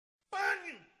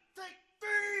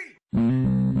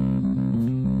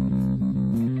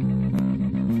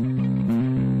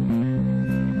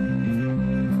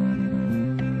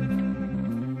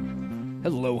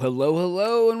Hello,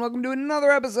 hello, and welcome to another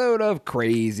episode of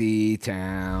Crazy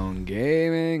Town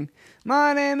Gaming.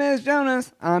 My name is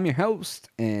Jonas, I'm your host,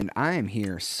 and I am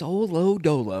here solo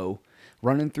dolo,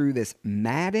 running through this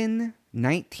Madden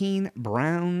 19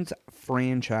 Browns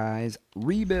franchise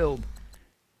rebuild.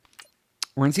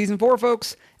 We're in Season 4,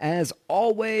 folks. As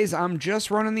always, I'm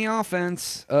just running the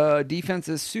offense. Defense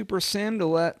is super sim to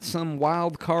let some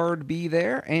wild card be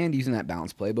there, and using that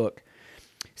balanced playbook.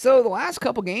 So the last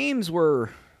couple games were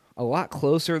a lot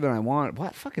closer than I wanted.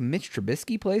 What, fucking Mitch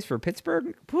Trubisky plays for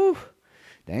Pittsburgh? Whew.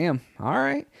 Damn. All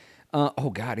right. Oh,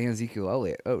 God, and Ezekiel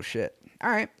Elliott. Oh, shit. All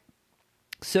right.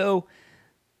 So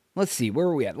let's see. Where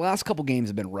are we at? The last couple games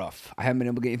have been rough. I haven't been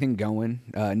able to get anything going.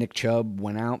 Nick Chubb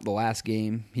went out the last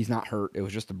game. He's not hurt. It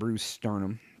was just a bruised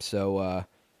sternum. So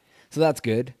that's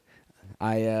good.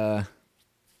 I'm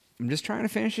just trying to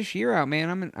finish this year out,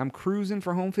 man. I'm cruising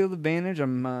for home field advantage.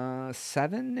 I'm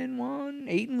 7-1,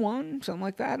 8-1, something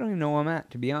like that. I don't even know where I'm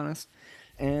at, to be honest.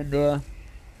 And I'm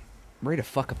ready to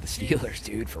fuck up the Steelers,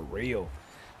 dude, for real.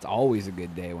 It's always a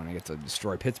good day when I get to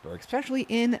destroy Pittsburgh, especially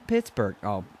in Pittsburgh.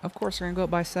 Oh, of course they're gonna go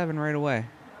up by 7 right away.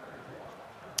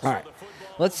 All right,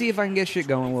 let's see if I can get shit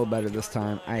going a little better this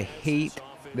time. I hate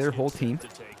their whole team.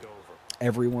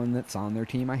 Everyone that's on their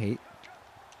team, I hate.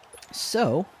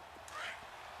 So.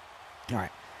 All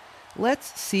right,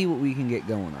 let's see what we can get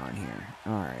going on here.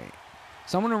 All right,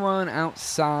 so I'm going to run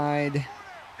outside.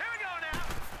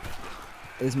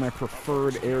 Is my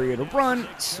preferred area to run.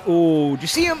 Oh, did you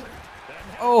see him?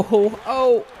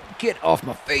 Oh, get off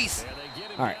my face.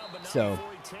 All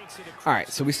right,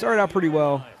 so we started out pretty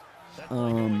well.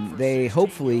 They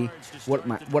hopefully,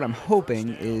 what I'm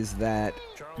hoping is that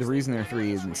the reason they're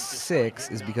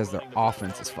 3-6 is because their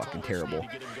offense is fucking terrible.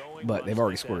 But they've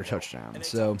already scored a touchdown.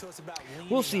 So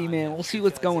we'll see, man. We'll see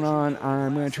what's going on.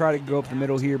 I'm going to try to go up the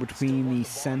middle here between the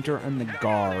center and the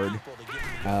guard.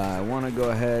 I want to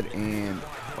go ahead and,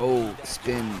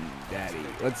 spin daddy.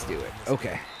 Let's do it.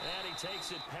 Okay,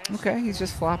 he's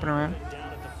just flopping around.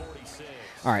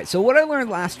 All right, so what I learned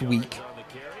last week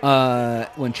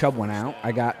when Chubb went out,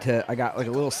 I got like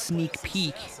a little sneak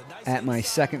peek at my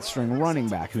second string running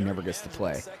back who never gets to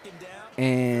play.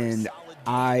 And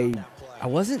I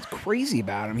wasn't crazy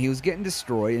about him. He was getting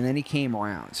destroyed, and then he came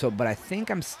around. But I think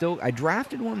I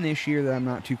drafted one this year that I'm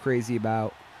not too crazy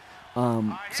about.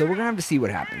 So we're going to have to see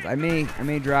what happens. I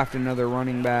may draft another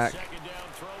running back.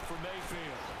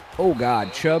 Oh,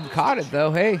 God. Chubb caught it,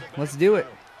 though. Hey, let's do it.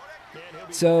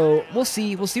 So we'll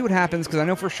see. We'll see what happens, because I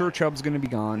know for sure Chubb's going to be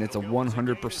gone. It's a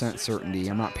 100% certainty.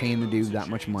 I'm not paying the dude that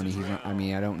much money. I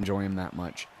don't enjoy him that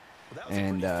much.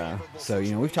 And so,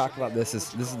 we've talked about this.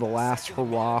 This is the last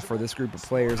hurrah for this group of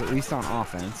players, at least on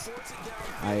offense.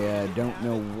 I don't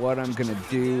know what I'm going to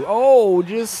do. Oh,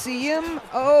 just see him.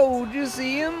 Oh,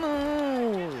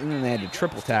 and then they had to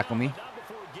triple tackle me.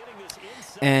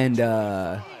 And,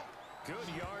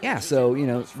 yeah, so, we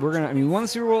won the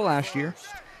Super Bowl last year,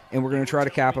 and we're going to try to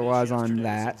capitalize on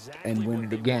that and win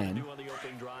it again,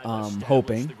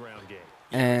 hoping.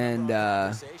 And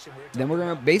then we're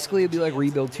going to basically be like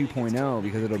rebuild 2.0,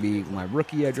 because it'll be my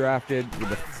rookie I drafted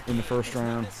in the first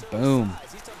round. Boom.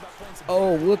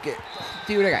 Oh, look at...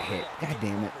 Dude, I got hit. God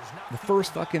damn it. The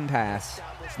first fucking pass.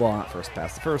 Well, not first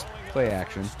pass. The first play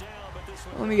action.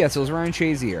 Let me guess. It was Ryan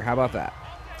Shazier. How about that?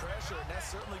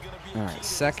 All right.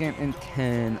 2nd and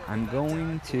 10. I'm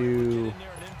going to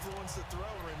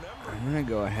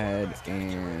go ahead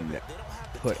and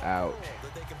put out...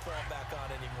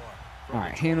 All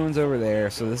right, Hanlon's over there,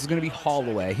 so this is going to be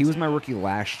Holloway. He was my rookie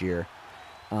last year.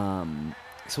 So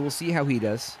we'll see how he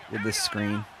does with this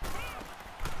screen.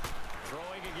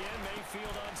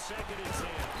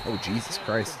 Oh, Jesus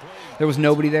Christ. There was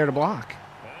nobody there to block.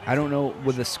 I don't know.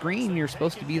 With the screen, you're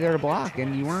supposed to be there to block,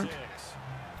 and you weren't.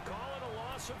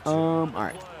 All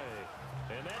right.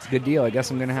 Good deal. I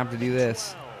guess I'm going to have to do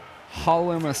this.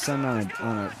 Holloway, I'm going to send on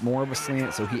a more of a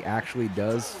slant so he actually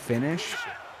does finish.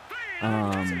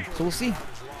 So we'll see.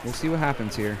 We'll see what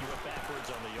happens here.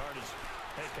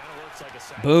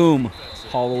 Boom.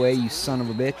 Holloway, you son of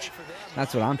a bitch.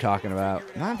 That's what I'm talking about.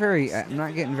 I'm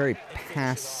not getting very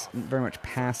much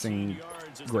passing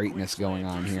greatness going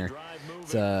on here.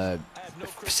 It's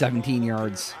 17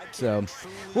 yards. So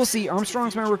we'll see.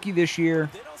 Armstrong's my rookie this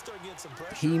year.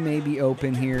 He may be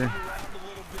open here.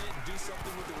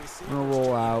 I'm going to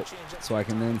roll out so I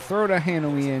can then throw to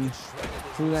Hanouian,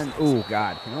 who then, oh,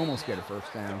 God, can almost get a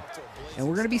first down. And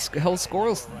we're going to be held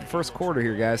scoreless the first quarter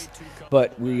here, guys.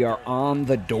 But we are on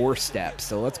the doorstep,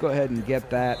 so let's go ahead and get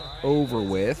that over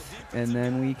with. And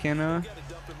then we can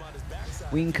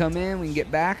come in, we can get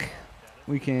back.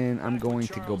 I'm going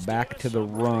to go back to the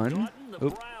run.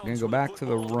 Oop, I'm going to go back to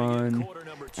the run.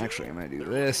 Actually, I'm going to do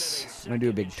this. I'm going to do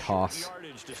a big toss.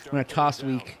 I'm going to toss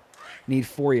weak. Need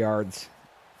 4 yards.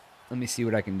 Let me see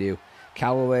what I can do.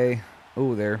 Callaway.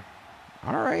 Oh, there.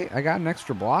 All right. I got an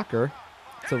extra blocker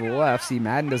to the left. See,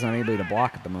 Madden doesn't have anybody to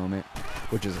block at the moment,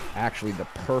 which is actually the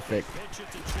perfect.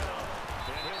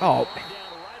 Oh.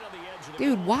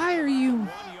 Dude, why are you...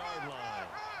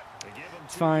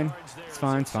 It's fine. It's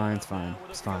fine. It's fine. It's fine.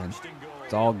 It's fine.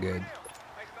 It's all good.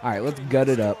 All right, let's gut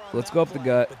it up. Let's go up the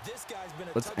gut.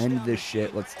 Let's end this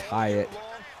shit. Let's tie it.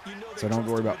 So I don't have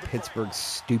to worry about Pittsburgh's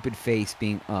stupid face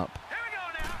being up.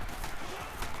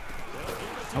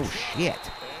 Oh, shit.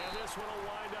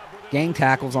 Gang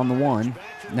tackles on the 1.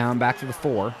 Now I'm back to the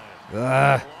 4.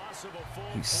 Ugh.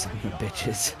 You son of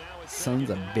bitches. Sons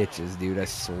of bitches, dude. I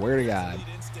swear to God.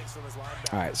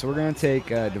 All right, so we're going to take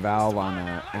DeValve on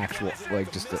an actual,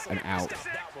 like, just an out.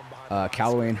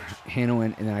 Callaway and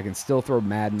Hanoin, and then I can still throw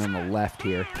Madden on the left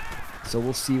here. So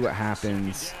we'll see what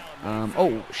happens.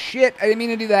 Oh, shit. I didn't mean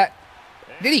to do that.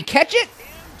 Did he catch it?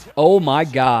 Oh, my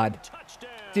God.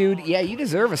 Dude, yeah, you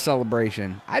deserve a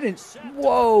celebration. I didn't.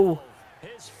 Whoa.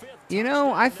 You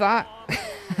know, I thought.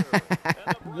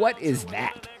 What is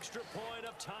that?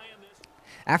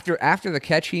 After the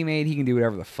catch he made, he can do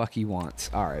whatever the fuck he wants.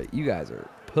 All right, you guys are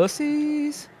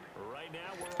pussies.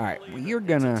 All right, well, you're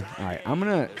gonna. All right, I'm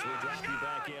gonna.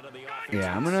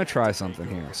 Yeah, I'm gonna try something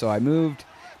here. So I moved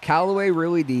Callaway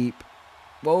really deep.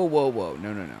 Whoa, whoa, whoa!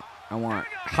 No, no, no! I want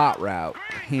hot route,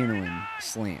 handling,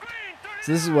 slant.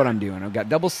 So this is what I'm doing. I've got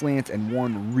double slants and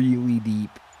one really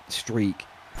deep streak.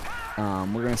 We're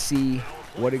gonna see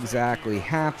what exactly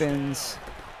happens.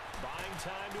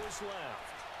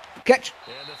 Catch!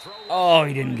 Oh,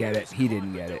 he didn't get it. He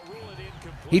didn't get it.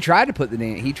 He tried to put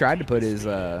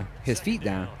his feet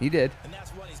down. He did.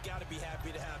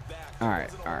 All right,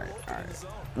 all right, all right.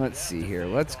 Let's see here.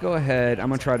 Let's go ahead. I'm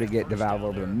gonna try to get DeValve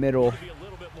over the middle.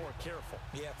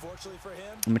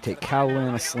 I'm gonna take Callaway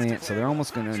on a slant, so they're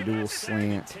almost gonna dual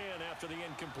slant.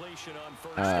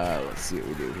 Let's see what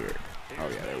we do here. Oh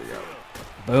yeah, there we go.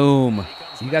 Boom!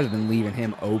 You guys have been leaving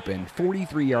him open.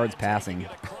 43 yards passing.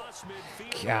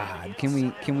 God,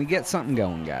 can we get something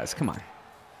going, guys? Come on.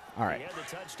 All right.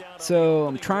 So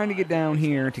I'm trying to get down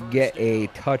here to get a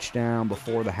touchdown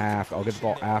before the half. I'll get the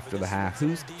ball after the half.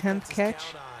 Who's the 10th catch?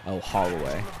 Oh,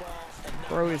 Holloway.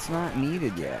 Bro, it's not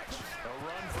needed yet.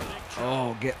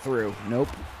 Oh, get through. Nope.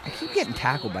 I keep getting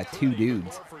tackled by 2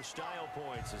 dudes.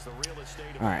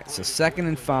 All right, so 2nd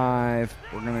and 5.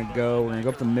 We're gonna go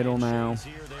up the middle now.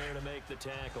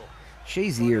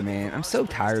 Shazier, man, I'm so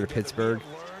tired of Pittsburgh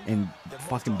and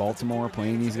fucking Baltimore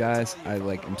playing these guys.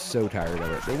 I'm so tired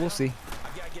of it. But we'll see.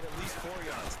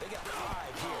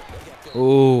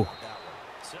 Oh,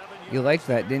 you liked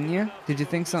that, didn't you? Did you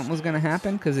think something was gonna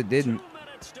happen? Because it didn't.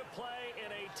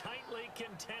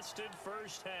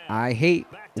 I hate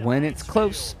when it's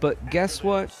close, but guess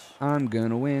what? I'm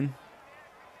gonna win.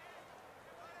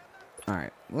 All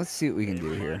right, let's see what we can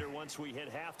do here. It's going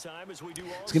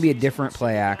to be a different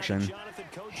play action.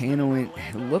 Hanoin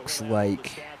looks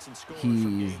like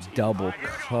he's double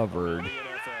covered,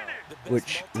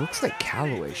 which looks like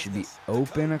Callaway should be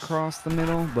open across the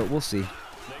middle, but we'll see.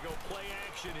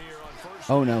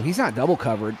 Oh, no, he's not double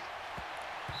covered.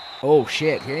 Oh,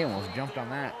 shit, he almost jumped on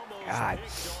that. God,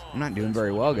 I'm not doing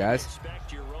very well, guys.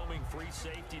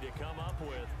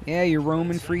 Yeah, you're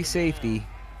roaming free safety.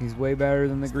 He's way better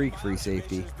than the Greek free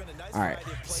safety. All right,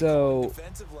 so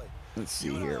let's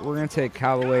see here. We're going to take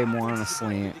Callaway more on a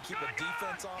slant.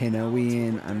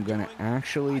 Hanoin, I'm going to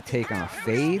actually take on a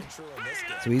fade.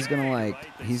 So he's going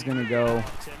to go.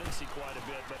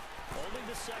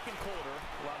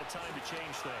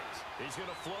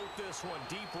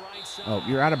 Oh,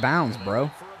 you're out of bounds, bro.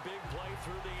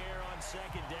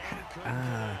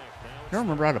 I don't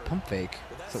remember how to pump fake.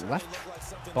 Is it left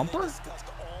bumper?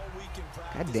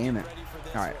 God damn it.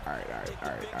 All right.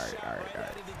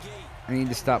 I need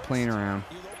to stop playing around.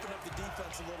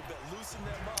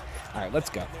 All right, let's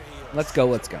go. Let's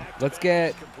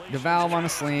get DeValve on a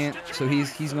slant, so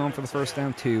he's going for the first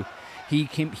down too.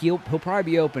 He'll probably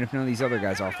be open if none of these other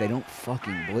guys are. If they don't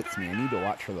fucking blitz me, I need to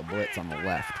watch for the blitz on the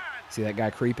left. See that guy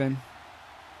creeping?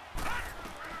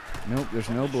 Nope, there's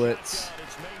no blitz.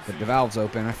 But DeValve's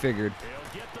open, I figured.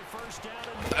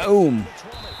 Boom!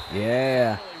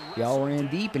 Yeah. Y'all ran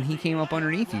deep, and he came up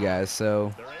underneath you guys,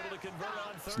 so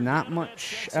there's not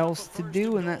much else to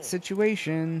do in that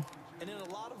situation.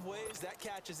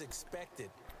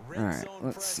 All right,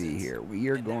 let's see here. We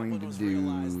are going to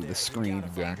do the screen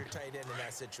again.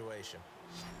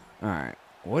 All right,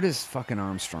 what is fucking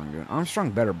Armstrong doing? Armstrong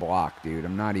better block, dude.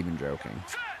 I'm not even joking.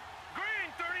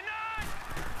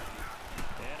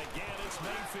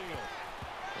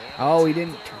 Oh, he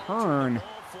didn't turn.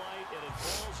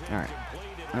 All right,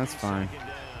 that's fine.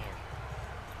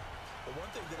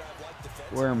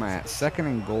 Where am I at? 2nd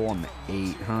and goal on the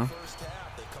 8, huh?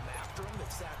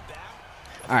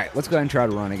 All right, let's go ahead and try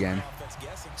to run again.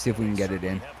 See if we can get it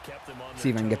in. See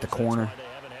if I can get the corner.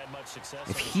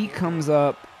 If he comes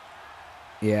up,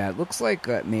 yeah, it looks like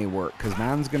that may work because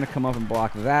Madden's going to come up and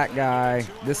block that guy.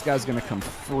 This guy's going to come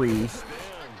free.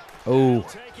 Oh,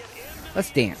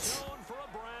 let's dance.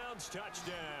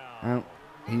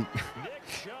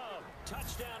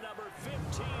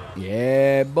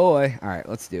 Yeah, boy. All right,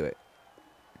 let's do it.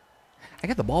 I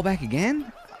got the ball back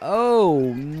again? Oh,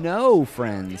 no,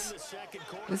 friends.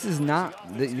 This is not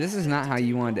how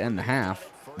you wanted to end the half,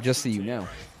 just so you know.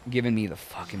 Giving me the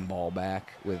fucking ball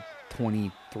back with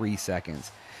 23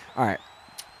 seconds. All right.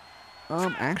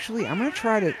 Actually, I'm going to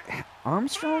try to...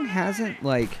 Armstrong hasn't,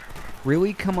 like,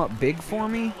 really come up big for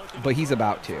me, but he's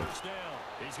about to.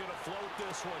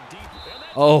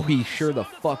 Oh, he sure the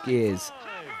fuck is.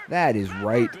 That is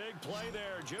right.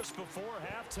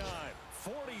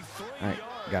 All right,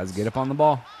 guys, get up on the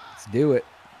ball. Let's do it.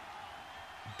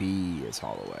 B is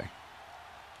Holloway.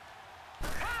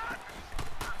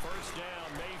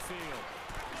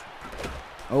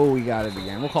 Oh, we got it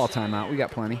again. We'll call timeout. We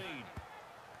got plenty.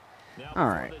 All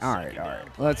right.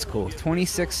 That's cool.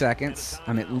 26 seconds.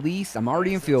 I'm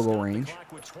already in field goal range.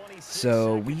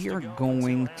 So we are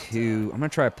going to, I'm going to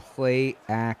try to play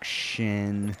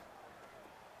action.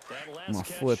 I'm going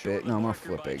to flip it. No, I'm going to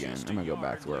flip it again. I'm going to go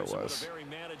back to where it was.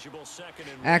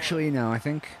 Actually, no, I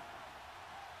think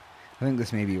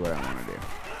this may be what I want to do.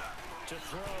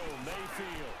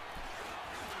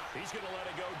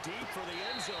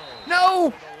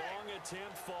 No!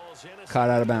 Caught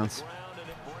out of bounds.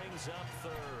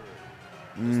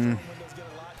 I'm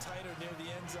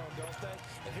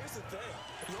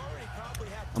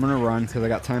going to run because I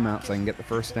got timeout so I can get the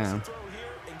first down.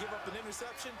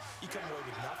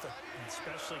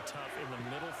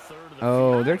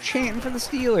 Oh, they're chanting for the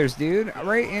Steelers, dude.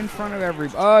 Right in front of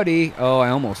everybody. Oh, I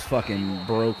almost fucking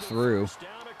broke through.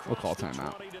 We'll call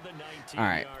timeout. All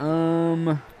right.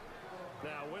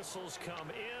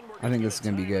 I think this is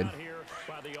going to be good.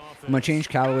 I'm going to change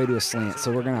Callaway to a slant.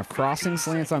 So we're going to have crossing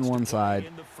slants on one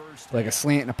side, like a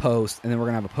slant and a post, and then we're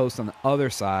going to have a post on the other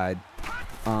side.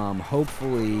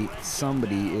 Hopefully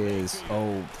somebody is...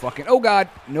 Oh, fucking... Oh, God.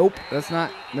 Nope. That's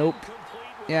not... Nope.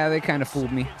 Yeah, they kind of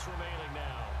fooled me.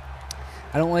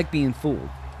 I don't like being fooled,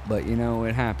 but, you know,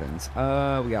 it happens.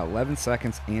 We got 11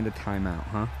 seconds and a timeout,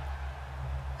 huh?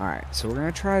 All right, so we're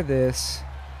going to try this.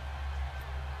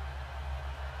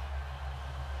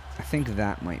 I think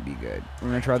that might be good. We're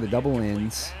going to try the double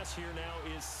ins.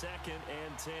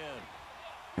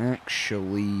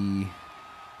 Actually...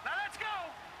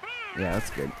 Yeah, that's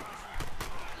good.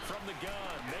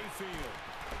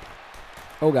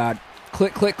 Oh, God.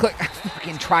 Click, click, click. I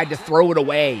fucking tried to throw it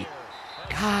away.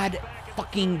 God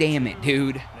fucking damn it,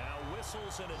 dude.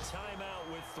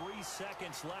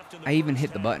 I even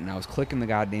hit the button. I was clicking the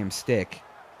goddamn stick.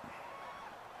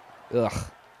 Ugh.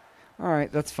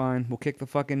 Alright, that's fine. We'll kick the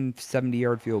fucking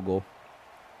 70-yard field goal.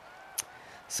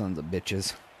 Sons of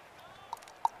bitches.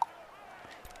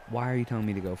 Why are you telling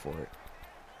me to go for it?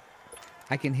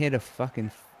 I can hit a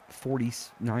fucking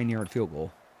 49-yard field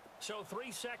goal. So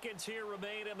 3 seconds here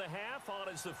remain in the half. On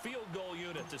is the field goal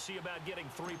unit to see about getting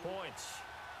 3 points.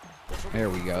 There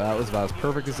we go. That was about as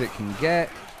perfect as it can get.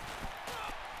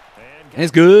 And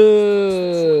it's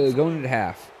good. Going into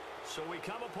half.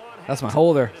 That's my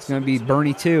holder. It's going to be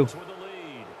Bernie 2.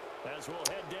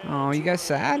 Oh, you guys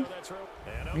sad?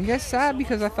 Are you guys sad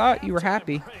because I thought you were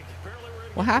happy?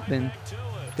 What happened?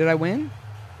 Did I win?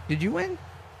 Did you win?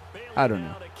 I don't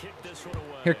know.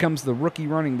 Here comes the rookie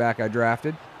running back I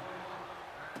drafted.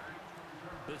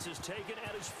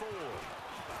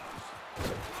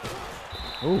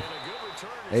 Ooh,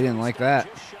 they didn't like that.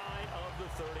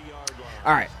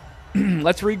 All right,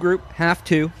 let's regroup. Half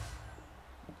 2.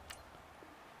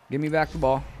 Give me back the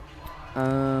ball.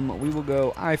 We will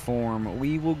go I form.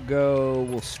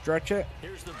 We'll stretch it.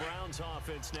 Here's the Browns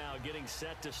offense now getting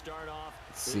set to start off.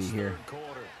 Let's see here.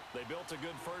 They built a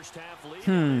good first half lead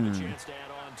and a chance to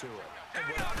add on to it. And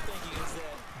what I'm thinking is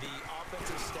that the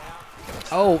offensive staff...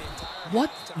 Oh,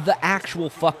 what the actual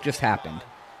fuck just happened?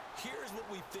 Here's what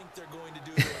we think they're going to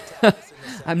do.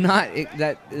 I'm not...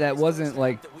 That wasn't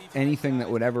like anything that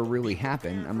would ever really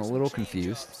happen. I'm a little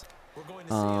confused.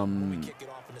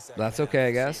 That's okay,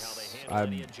 I guess.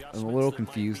 I'm a little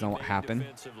confused on what happened.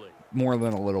 More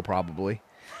than a little, probably.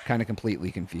 Kind of completely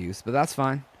confused, but that's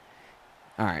fine.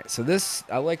 All right, so this,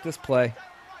 I like this play.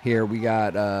 Here we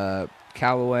got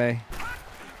Callaway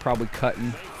probably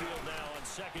cutting.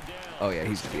 Oh, yeah,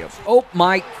 he's going to be up. Oh,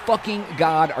 my fucking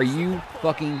God. Are you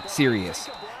fucking serious?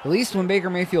 At least when Baker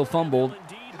Mayfield fumbled,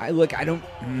 I don't...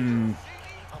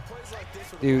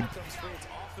 Dude.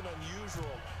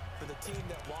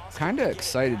 Kind of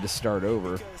excited to start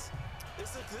over,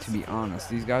 to be honest.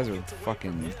 These guys are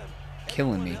fucking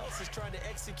killing me.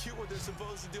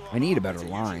 I need a better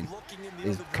line,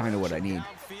 is kind of what I need.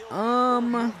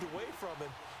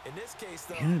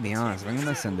 To be honest, I'm going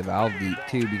to send DeValve deep,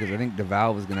 too, because I think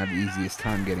DeValve is going to have the easiest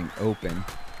time getting open.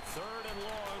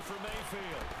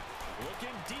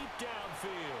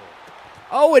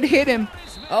 Oh, it hit him.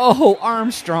 Oh,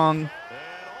 Armstrong.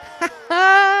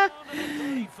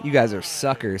 You guys are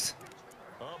suckers.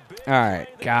 All right.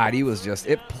 God, he was just...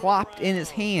 It plopped in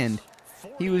his hand.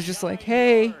 He was just like,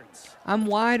 hey, I'm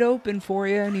wide open for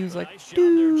you. And he was like,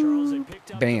 doo.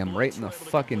 Bam, right in the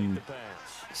fucking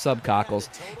subcockles.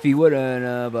 If he wouldn't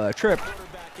have tripped.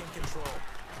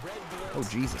 Oh,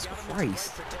 Jesus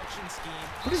Christ.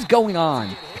 What is going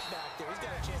on?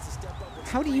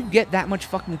 How do you get that much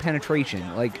fucking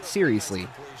penetration? Like, seriously.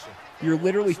 You're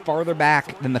literally farther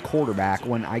back than the quarterback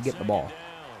when I get the ball.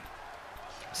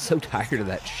 So tired of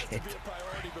that shit.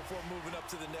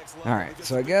 All right,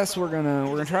 so I guess we're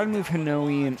gonna try to move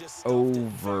Hanoian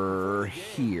over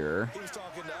here.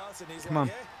 Come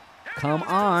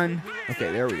on.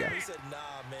 Okay, there we go.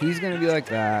 He's gonna be like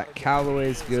that.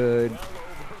 Callaway's good.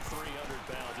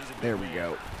 There we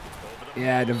go.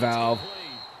 Yeah, DeValve.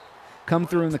 Come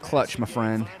through in the clutch, my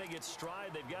friend.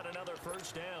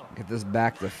 Get this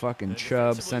back to fucking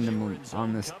Chubb. Send him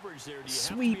on this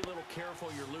sweep.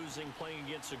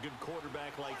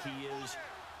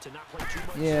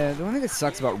 Yeah, the one thing that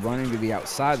sucks about running to the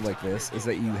outside like this is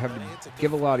that you have to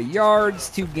give a lot of yards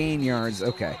to gain yards.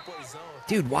 Okay.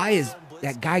 Dude, why is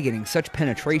that guy getting such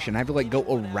penetration? I have to, like, go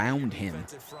around him.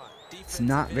 It's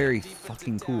not very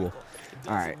fucking cool.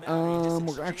 Alright,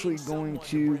 we're actually going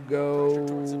to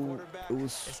go... It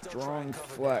was strong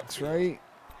flex, right?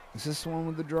 Is this the one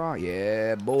with the draw?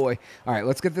 Yeah, boy. Alright,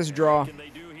 let's get this draw.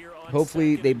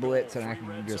 Hopefully they blitz and I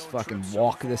can just fucking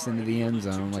walk this into the end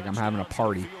zone like I'm having a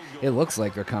party. It looks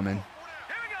like they're coming.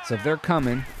 So if they're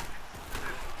coming...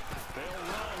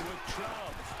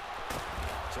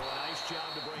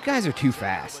 You guys are too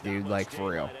fast, dude. Like,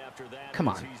 for real. Come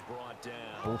on.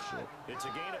 Bullshit.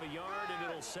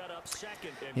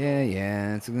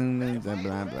 Yeah. It's blah, blah,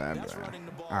 blah, blah.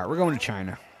 All right, we're going to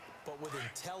China.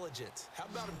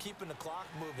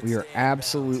 We are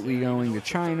absolutely going to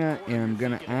China, and I'm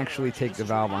going to actually take the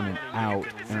valve on an out,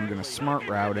 and I'm going to smart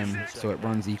route him so it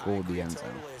runs equal with the end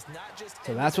zone.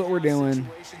 So that's what we're doing.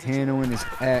 Hanoin is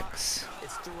X.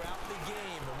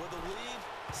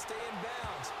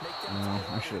 No,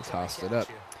 I should have tossed it up.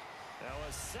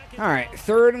 All right,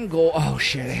 3rd and goal. Oh,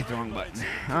 shit, I hit the wrong button.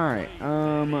 All right,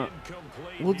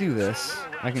 we'll do this.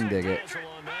 I can dig it.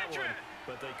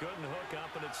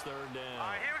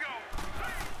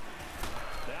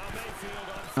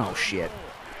 Oh, shit.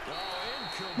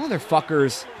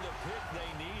 Motherfuckers.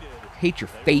 Hate your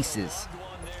faces.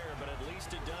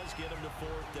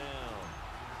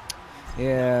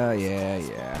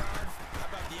 Yeah.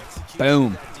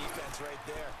 Boom.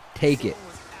 Take it.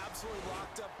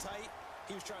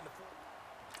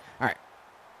 All right.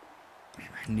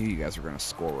 I knew you guys were going to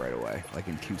score right away, like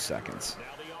in 2 seconds.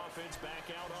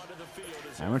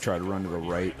 I'm going to try to run to the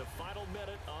right.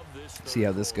 See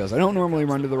how this goes. I don't normally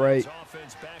run to the right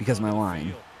because my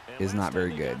line is not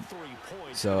very good.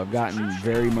 So I've gotten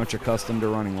very much accustomed to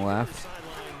running left.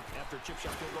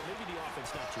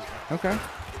 Okay.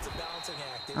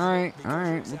 All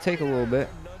right. We'll take a little bit.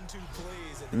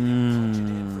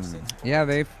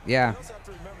 Yeah.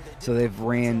 So they've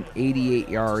ran 88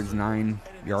 yards, 9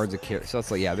 yards a carry. So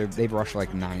it's like, yeah, they've rushed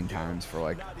like 9 times for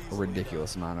like a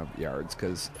ridiculous amount of yards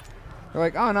because they're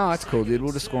like, oh no, that's cool, dude.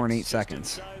 We'll just score in 8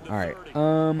 seconds. All right.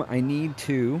 I need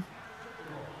to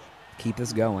keep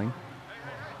this going.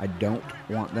 I don't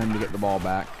want them to get the ball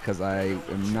back because I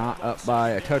am not up by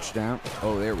a touchdown.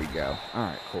 Oh, there we go. All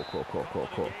right, cool.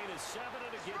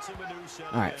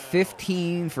 All right,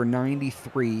 15 for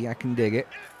 93. I can dig it.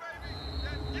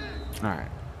 All right,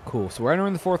 cool. So we're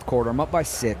entering the 4th quarter. I'm up by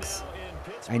 6.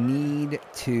 I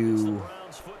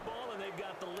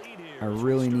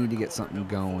really need to get something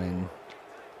going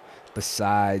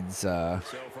besides, I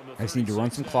just need to run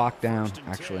some clock down.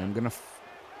 Actually,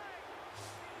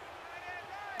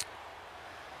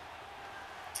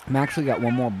 I'm actually got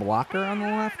one more blocker on the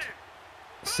left.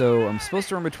 So I'm supposed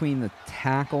to run between the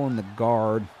tackle and the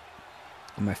guard.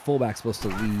 And my fullback's supposed to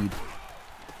lead.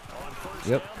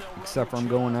 Yep, except for I'm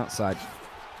going outside.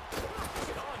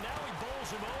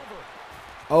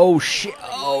 Oh, shit.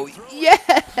 Oh,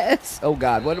 yes. Oh,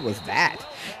 God. What was that?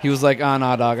 He was like, oh,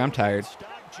 no, dog. I'm tired.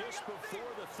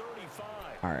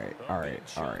 All right.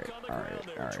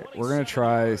 We're going to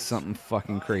try something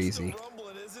fucking crazy.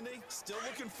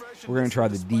 We're going to try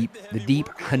the deep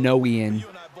Hanoian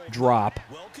drop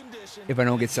if I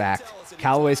don't get sacked.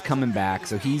 Callaway's coming back,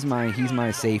 so he's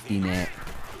my safety net.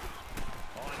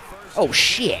 Oh,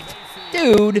 shit.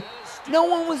 Dude. No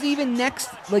one was even next.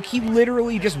 Like, he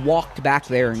literally just walked back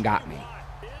there and got me.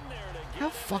 How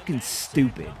fucking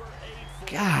stupid.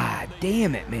 God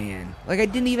damn it, man. Like, I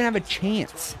didn't even have a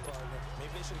chance.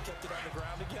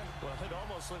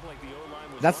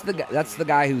 That's the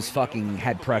guy who's fucking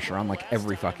had pressure on, like,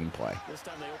 every fucking play.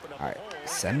 All right.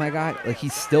 Send my guy. Like,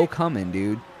 he's still coming,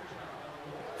 dude.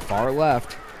 Far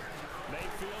left.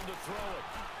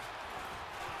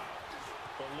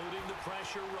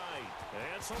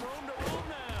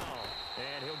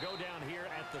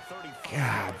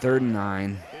 God, 3rd and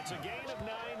 9. It's a gain of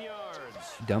 9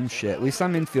 yards. Dumb shit. At least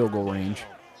I'm in field goal range.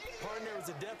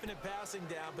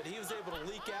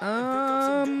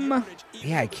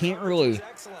 Yeah, I can't really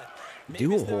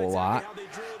do a whole lot.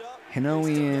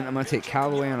 Hanoian, I'm going to take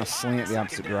Callaway on a slant the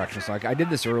opposite direction. So I did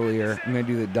this earlier. I'm going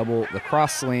to do the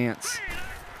cross slants.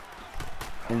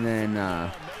 And then,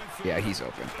 yeah, he's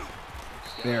open.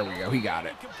 There we go. He got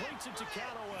it.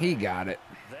 He got it.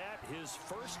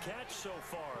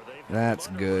 That's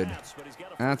good.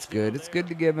 That's good. It's good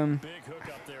to give him.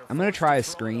 I'm going to try a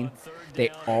screen. They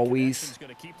always,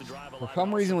 for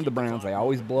some reason with the Browns, they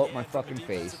always blow up my fucking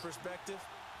face.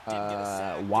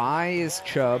 Y is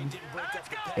Chubb.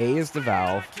 A is the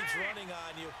valve.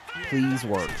 Please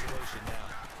work.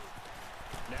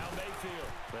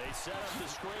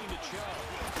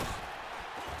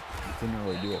 Didn't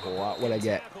really do a whole lot. What'd I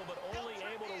get?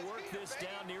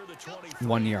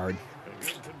 1 yard. You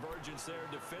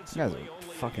guys are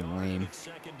fucking lame.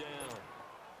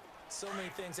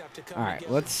 All right,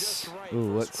 let's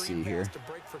see here.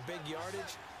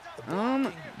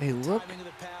 They look.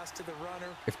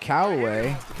 If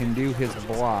Callaway can do his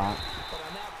block.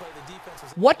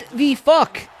 What the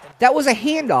fuck? That was a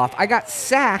handoff. I got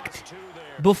sacked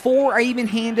before I even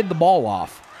handed the ball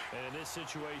off.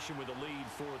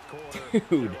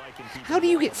 Dude, how do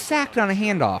you get sacked on a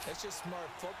handoff?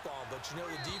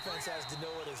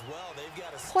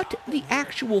 What the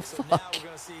actual fuck?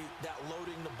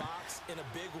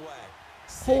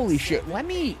 Holy shit. Let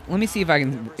me see if I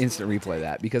can instant replay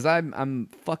that, because I'm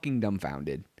fucking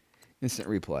dumbfounded. Instant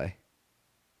replay.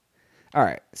 All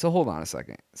right, so hold on a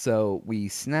second. So we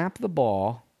snap the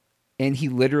ball, and he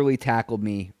literally tackled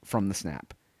me from the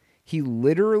snap. He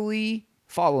literally,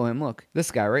 follow him, look,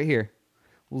 this guy right here.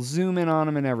 We'll zoom in on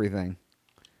him and everything.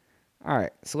 All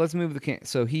right, so let's move the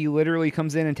so he literally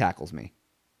comes in and tackles me.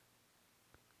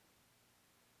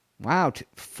 Wow,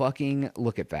 fucking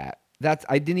look at that.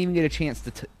 I didn't even get a chance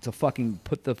to fucking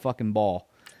put the fucking ball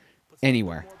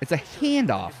anywhere. It's a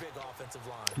handoff.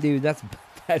 Dude, that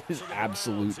is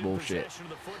absolute bullshit.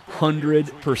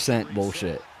 100%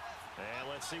 bullshit.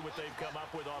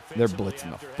 They're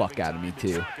blitzing the fuck out of me,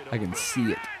 too. I can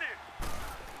see it.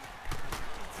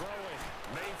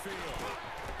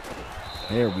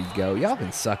 There we go. Y'all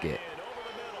can suck it.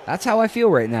 That's how I feel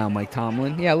right now, Mike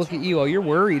Tomlin. Yeah, look at you. Oh, you're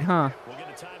worried, huh?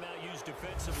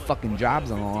 Fucking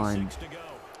job's on the line.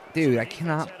 Dude, I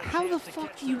cannot. How the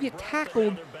fuck do you get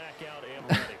tackled?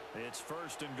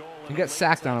 You got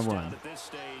sacked on a run.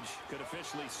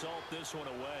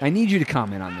 I need you to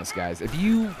comment on this, guys. If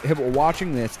you are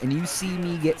watching this and you see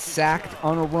me get sacked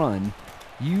on a run,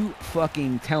 you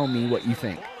fucking tell me what you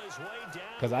think.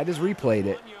 Because I just replayed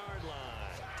it.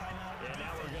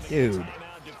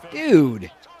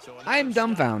 Dude, I'm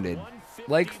dumbfounded.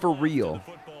 Like, for real.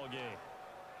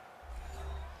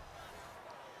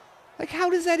 Like, how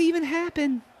does that even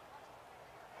happen?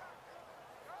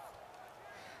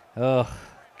 Oh,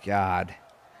 God.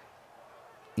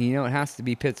 You know, it has to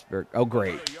be Pittsburgh. Oh,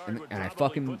 great. And I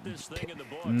fucking...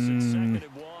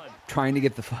 trying to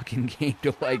get the fucking game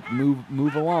to, like,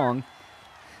 move along.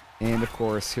 And, of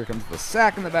course, here comes the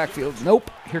sack in the backfield.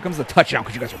 Nope. Here comes the touchdown,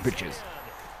 because you guys are bitches.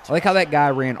 I like how that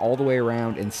guy ran all the way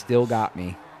around and still got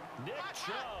me.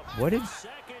 What did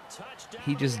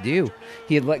he just do?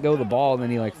 He had let go of the ball, and then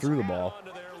he, like, threw the ball.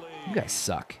 You guys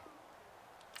suck.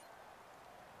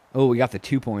 Oh, we got the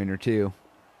two-pointer, too.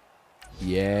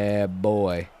 Yeah,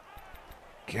 boy.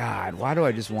 God, why do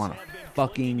I just want to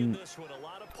fucking...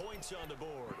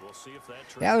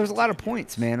 Yeah, there's a lot of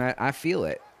points, man. I feel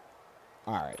it.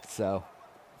 All right, so...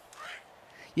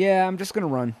 Yeah, I'm just going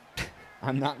to run.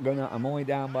 I'm only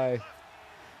down by...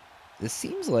 This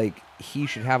seems like he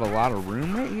should have a lot of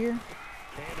room right here.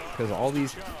 because all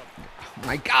these... Oh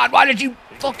my God, why did you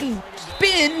fucking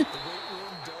spin?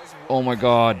 Oh my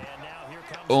God.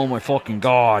 Oh my fucking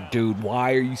God, dude.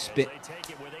 Why are you spin...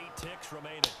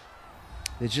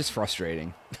 It's just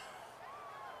frustrating.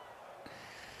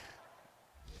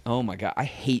 Oh my God, I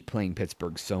hate playing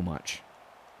Pittsburgh so much.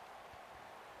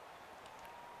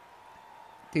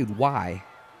 Dude, why?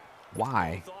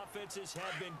 Why?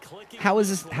 How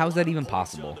is that even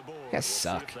possible? You guys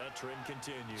suck.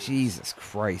 Jesus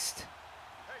Christ.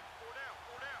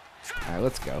 All right,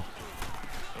 let's go.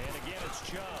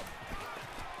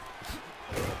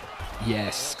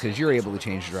 Yes, because you're able to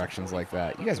change directions like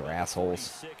that. You guys are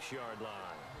assholes.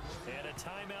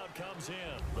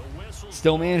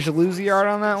 Still managed to lose a yard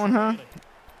on that one, huh?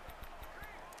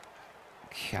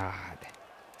 God.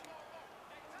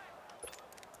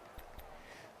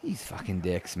 These fucking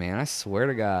dicks, man. I swear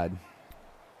to God.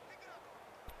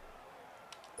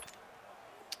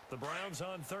 The Browns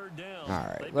on third down. All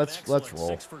right, let's roll.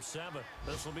 6 for 7.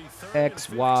 This will be third X,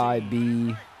 and Y, 15.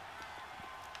 B,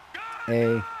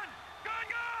 A.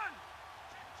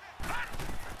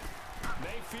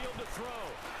 Mayfield to throw.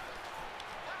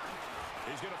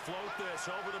 He's going to float this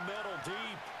over the middle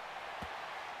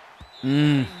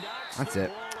deep. That's it.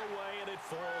 Ball away and it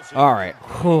falls All right.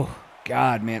 Whew.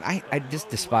 God, man, I just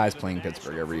despise playing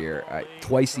Pittsburgh every year.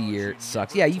 Twice a year, it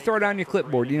sucks. Yeah, you throw it on your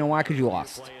clipboard. You know why? Because you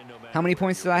lost. How many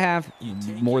points did I have?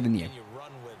 More than you.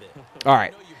 All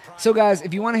right. So, guys,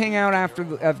 if you want to hang out after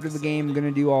the game, I'm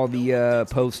going to do all the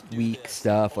post-week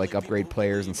stuff, like upgrade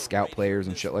players and scout players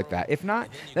and shit like that. If not,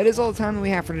 that is all the time that we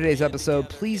have for today's episode.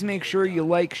 Please make sure you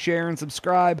like, share, and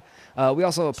subscribe. We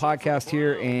also have a podcast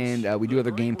here, and we do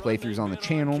other game playthroughs on the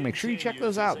channel. Make sure you check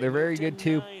those out. They're very good,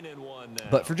 too.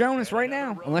 But for Jonas right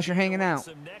now, unless you're hanging out,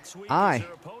 I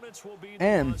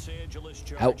am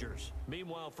out.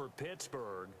 Meanwhile, for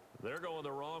Pittsburgh, they're going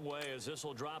the wrong way as this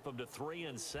will drop them to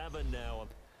 3-7 now.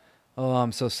 Oh,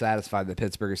 I'm so satisfied that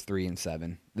Pittsburgh is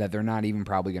 3-7, that they're not even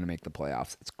probably going to make the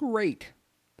playoffs. It's great.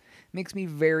 Makes me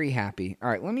very happy. All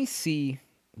right, let me see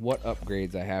what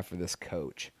upgrades I have for this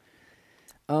coach.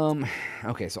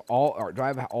 Okay, so do I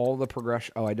have all the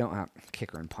progression? Oh, I don't have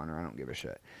kicker and punter. I don't give a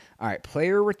shit. All right,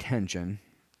 player retention.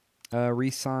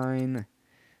 Resign.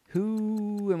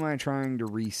 Who am I trying to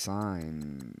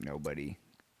resign? Nobody.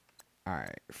 All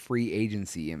right, free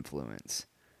agency influence.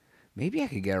 Maybe I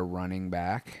could get a running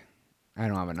back. I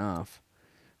don't have enough.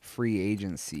 Free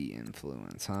agency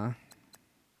influence, huh?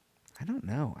 I don't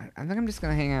know. I think I'm just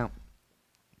going to hang out.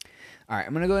 All right,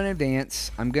 I'm going to go in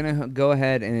advance. I'm going to go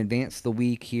ahead and advance the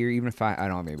week here, even if I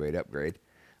don't have anybody to upgrade.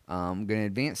 I'm going to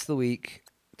advance the week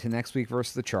to next week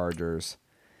versus the Chargers.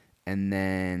 And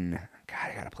then,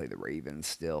 God, I got to play the Ravens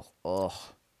still. Ugh.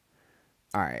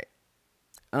 All right.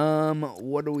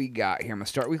 What do we got here? I'm going to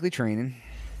start weekly training.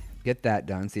 Get that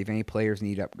done. See if any players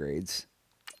need upgrades.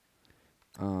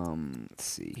 Let's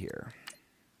see here.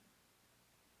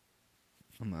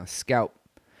 I'm going to scout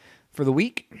for the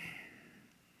week.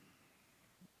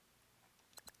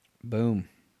 Boom.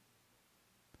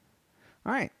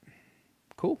 All right.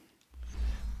 Cool.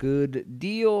 Good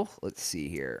deal. Let's see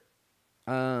here.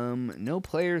 No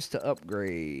players to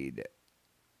upgrade.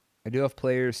 I do have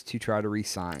players to try to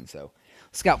re-sign, so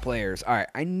scout players. All right.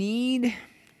 I need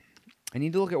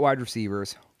to look at wide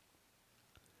receivers.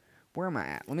 Where am I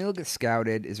at? Let me look at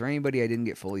scouted. Is there anybody I didn't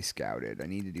get fully scouted? I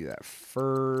need to do that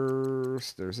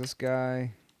first. There's this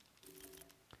guy.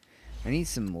 I need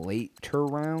some later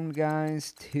round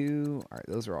guys, too. All right,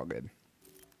 those are all good.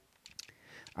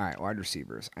 All right, wide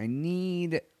receivers. I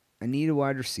need a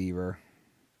wide receiver.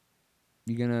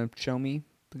 You going to show me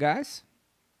the guys?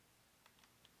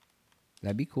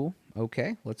 That'd be cool.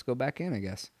 Okay, let's go back in, I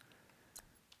guess.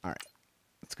 All right,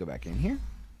 let's go back in here.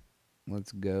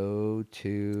 Let's go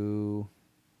to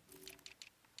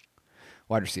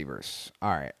wide receivers. All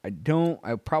right, I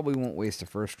probably won't waste a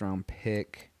first-round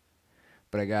pick.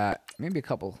 But I got maybe a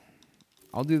couple.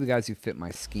 I'll do the guys who fit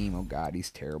my scheme. Oh, God,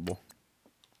 he's terrible.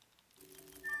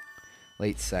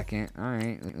 Late second. All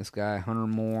right. This guy, Hunter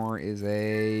Moore, is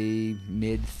a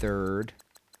mid-third.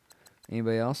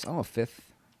 Anybody else? Oh, a fifth.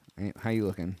 How you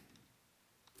looking?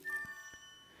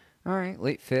 All right.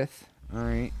 Late fifth. All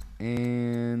right.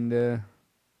 And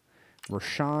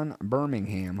Rashawn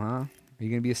Birmingham, huh? Are you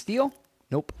going to be a steal?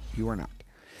 Nope, you are not.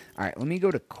 All right, let me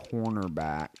go to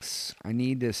cornerbacks. I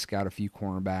need to scout a few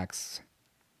cornerbacks.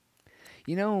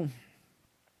 You know,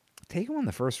 take them on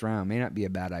the first round may not be a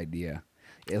bad idea,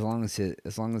 as long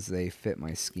as they fit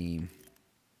my scheme.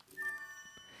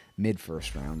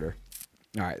 Mid-first rounder.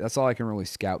 All right, that's all I can really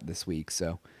scout this week.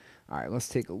 So, all right, let's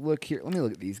take a look here. Let me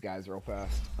look at these guys real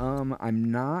fast.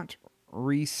 I'm not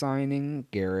re-signing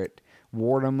Garrett.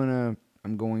 Ward, I'm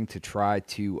going to try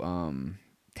to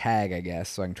tag, I guess,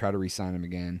 so I can try to re-sign him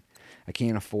again. I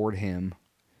can't afford him.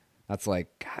 That's like,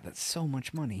 God, that's so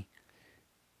much money.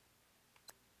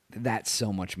 That's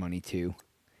so much money, too.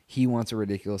 He wants a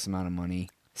ridiculous amount of money.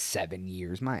 7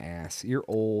 years, my ass. You're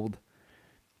old.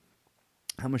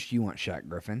 How much do you want, Shaq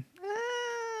Griffin?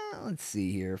 Let's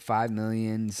see here. $5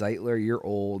 million. Zeitler, you're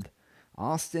old.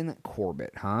 Austin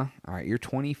Corbett, huh? All right, you're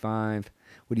 25.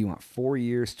 What do you want? 4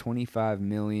 years, $25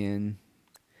 million.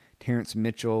 Terrence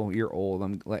Mitchell, you're old.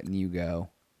 I'm letting you go.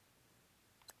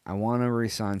 I want to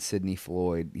re-sign Sidney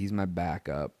Floyd. He's my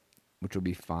backup, which will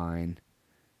be fine.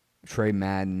 Trey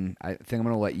Madden, I think I'm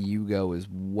going to let you go as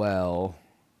well.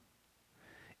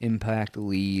 Impact,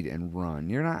 lead, and run.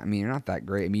 You're not that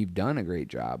great. I mean, you've done a great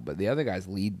job, but the other guy's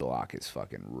lead block is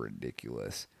fucking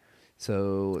ridiculous.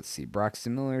 So, let's see.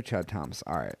 Braxton Miller, Chad Thomas.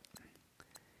 All right.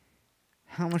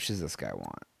 How much does this guy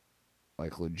want?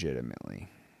 Like, legitimately.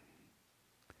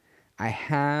 I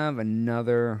have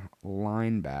another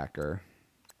linebacker.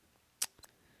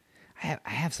 I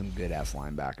have some good-ass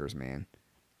linebackers, man.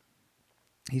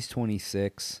 He's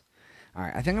 26. All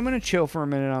right, I think I'm going to chill for a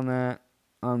minute on that.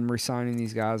 I'm re-signing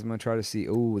these guys. I'm going to try to see.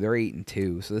 Oh, they're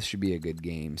 8-2, so this should be a good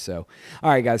game. So,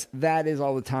 all right, guys, that is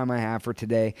all the time I have for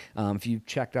today. If you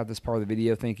checked out this part of the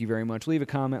video, thank you very much. Leave a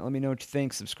comment. Let me know what you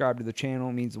think. Subscribe to the channel.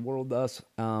 It means the world to us.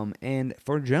 And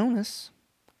for Jonas,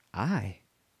 I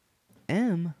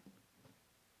am